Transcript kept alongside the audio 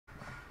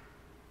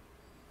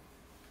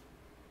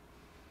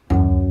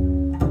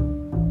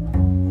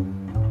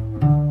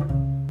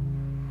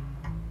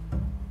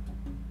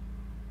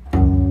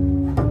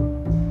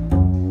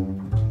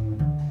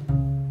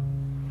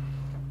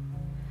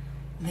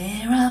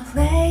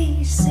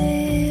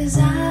faces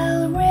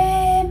I'll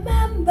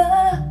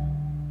remember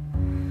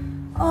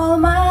all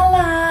my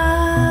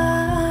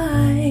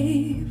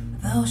life,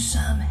 though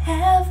some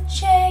have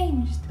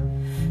changed,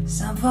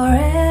 some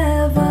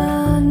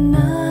forever,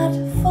 not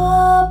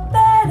for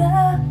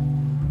better.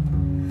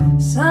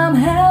 Some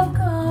have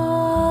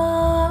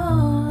gone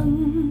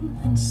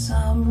and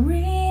some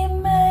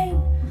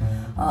remain.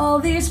 All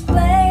these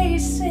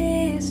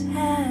places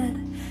had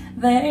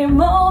their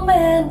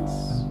moments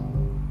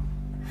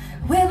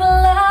with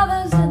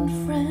lovers and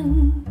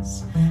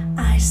friends.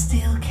 I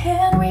still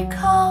can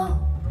recall.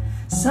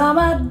 Some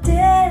are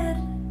dead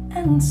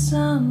and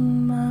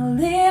some are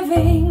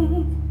living.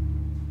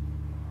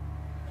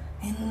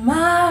 In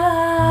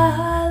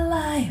my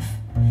life,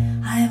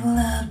 I've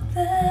loved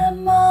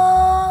them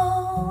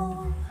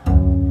all.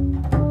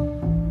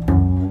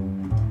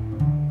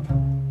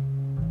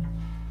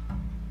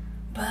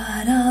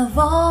 But of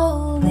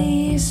all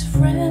these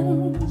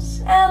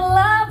friends and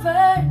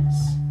lovers,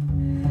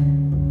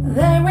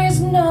 there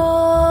is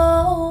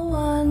no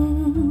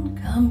one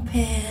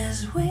compares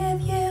with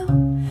you.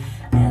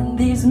 And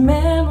these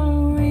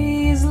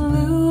memories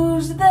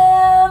lose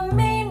their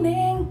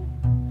meaning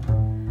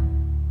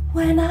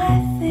when I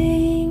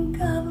think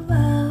of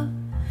love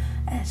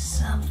as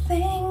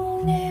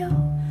something new.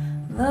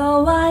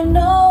 Though I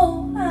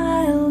know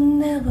I'll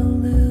never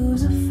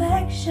lose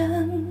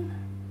affection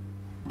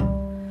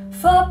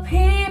for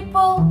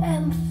people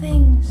and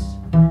things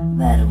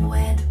that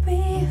went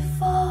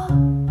before.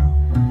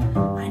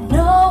 I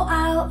know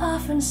I'll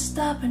often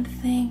stop and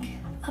think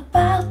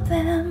about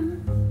them.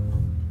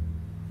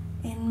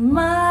 In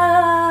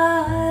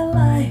my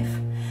life,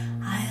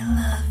 I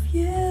love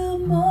you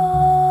more.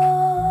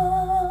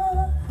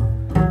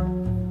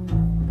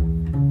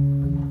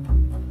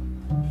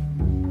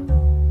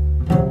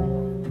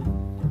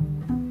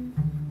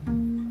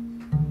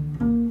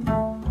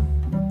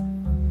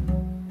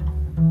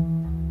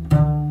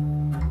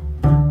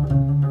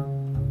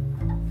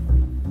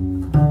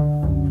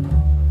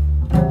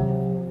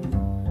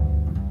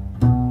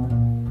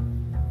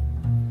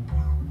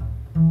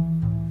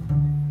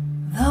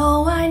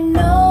 Though I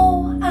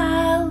know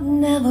I'll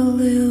never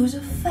lose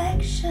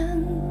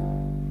affection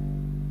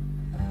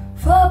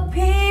for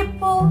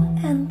people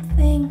and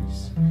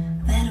things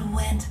that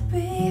went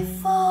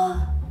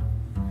before,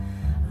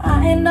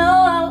 I know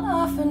I'll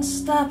often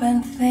stop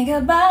and think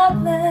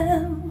about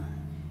them.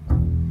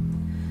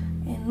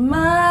 In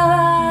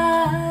my